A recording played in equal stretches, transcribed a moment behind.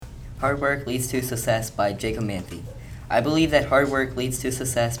Hard Work Leads to Success by Jacob Manthe. I believe that hard work leads to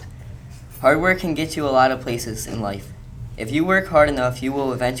success. Hard work can get you a lot of places in life. If you work hard enough, you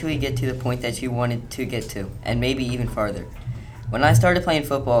will eventually get to the point that you wanted to get to, and maybe even farther. When I started playing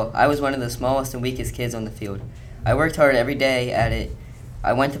football, I was one of the smallest and weakest kids on the field. I worked hard every day at it.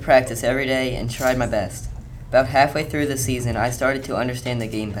 I went to practice every day and tried my best. About halfway through the season, I started to understand the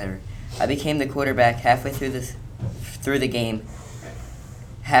game better. I became the quarterback halfway through the game,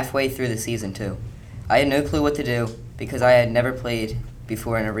 halfway through the season too. I had no clue what to do because I had never played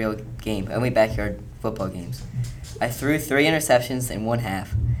before in a real game, only backyard football games. I threw 3 interceptions in one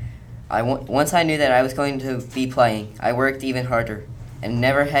half. Once I knew that I was going to be playing, I worked even harder and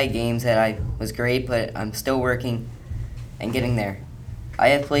never had games that I was great, but I'm still working and getting there. I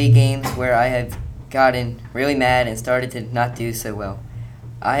have played games where I have gotten really mad and started to not do so well.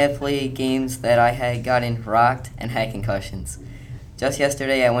 I have played games that I had gotten rocked and had concussions. Just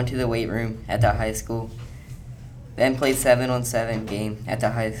yesterday, I went to the weight room at the high school, then played 7-on-7 game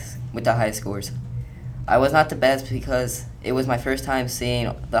with the high scores. I was not the best because it was my first time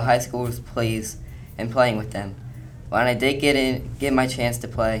seeing the high school's plays and playing with them. When I did get my chance to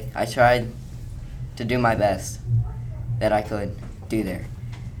play, I tried to do my best that I could do there.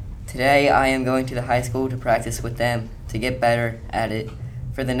 Today, I am going to the high school to practice with them to get better at it.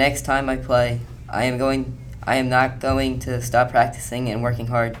 For the next time I play, I am not going to stop practicing and working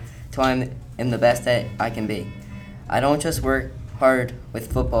hard till I am the best that I can be. I don't just work hard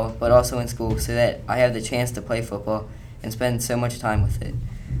with football, but also in school so that I have the chance to play football and spend so much time with it.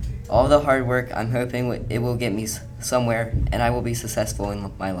 All the hard work, I'm hoping it will get me somewhere and I will be successful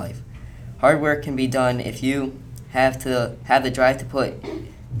in my life. Hard work can be done if you have the drive to put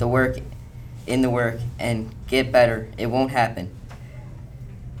the work in the work and get better. It won't happen.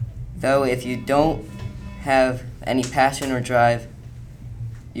 Though if you don't have any passion or drive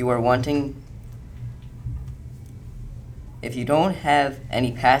if you don't have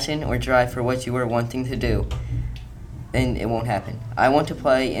any passion or drive for what you are wanting to do, then it won't happen. I want to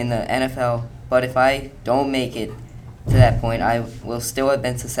play in the NFL, but if I don't make it to that point, I will still have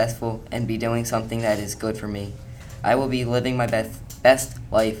been successful and be doing something that is good for me. I will be living my best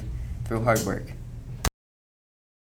life through hard work.